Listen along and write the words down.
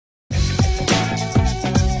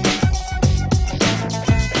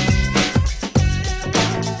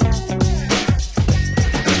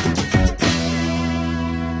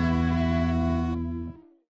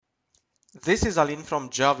This is Alin from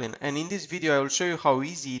Javelin, and in this video I will show you how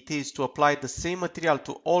easy it is to apply the same material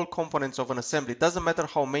to all components of an assembly. It doesn't matter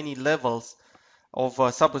how many levels of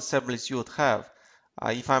sub-assemblies you would have.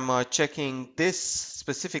 If I'm checking this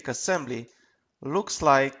specific assembly, looks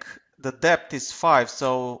like the depth is 5,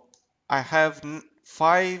 so I have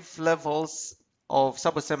 5 levels of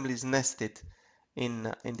sub-assemblies nested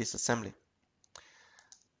in this assembly.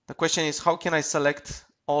 The question is, how can I select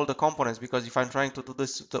all the components? Because if I'm trying to do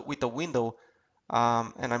this with a window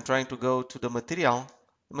and I'm trying to go to the material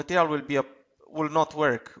will not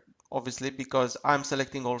work, obviously, because I'm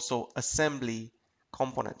selecting also assembly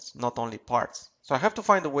components, not only parts. So I have to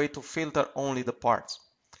find a way to filter only the parts.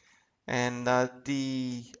 And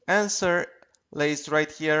the answer lays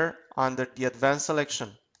right here under the advanced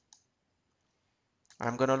selection.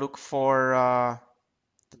 I'm going to look for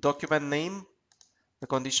the document name. The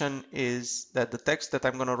condition is that the text that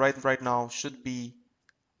I'm going to write right now should be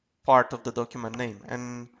part of the document name.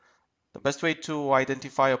 And the best way to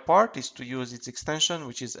identify a part is to use its extension,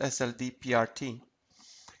 which is SLDPRT.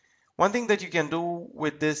 One thing that you can do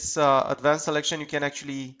with this advanced selection, you can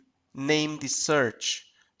actually name the search.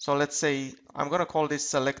 So let's say I'm going to call this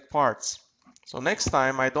select parts. So next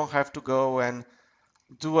time I don't have to go and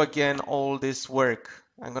do again all this work.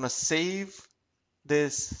 I'm going to save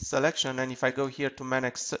this selection, and if I go here to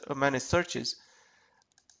manage searches,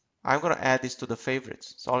 I'm going to add this to the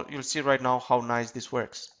favorites. So you'll see right now how nice this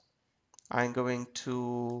works. I'm going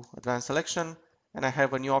to advanced selection, and I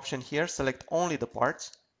have a new option here, select only the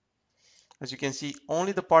parts. As you can see,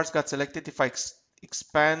 only the parts got selected. If I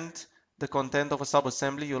expand the content of a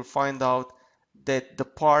sub-assembly, you'll find out that the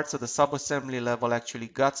parts at the sub-assembly level actually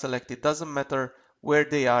got selected. Doesn't matter where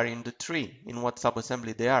they are in the tree, in what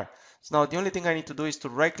sub-assembly they are. So now the only thing I need to do is to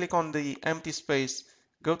right-click on the empty space,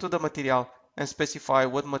 go to the material, and specify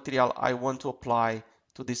what material I want to apply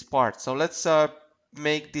to this part. So let's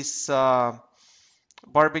make this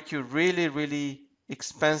barbecue really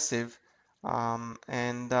expensive,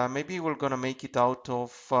 and maybe we're gonna make it out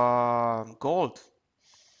of gold.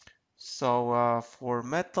 So for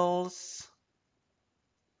metals,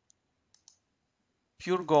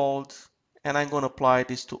 pure gold, and I'm gonna apply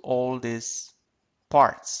this to all these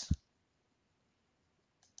parts.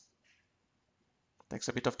 Takes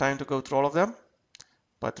a bit of time to go through all of them,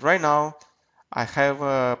 but right now I have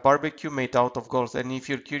a barbecue made out of gold. And if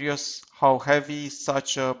you're curious how heavy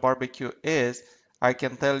such a barbecue is, I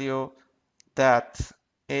can tell you that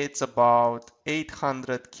it's about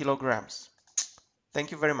 800 kilograms.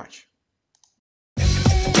 Thank you very much.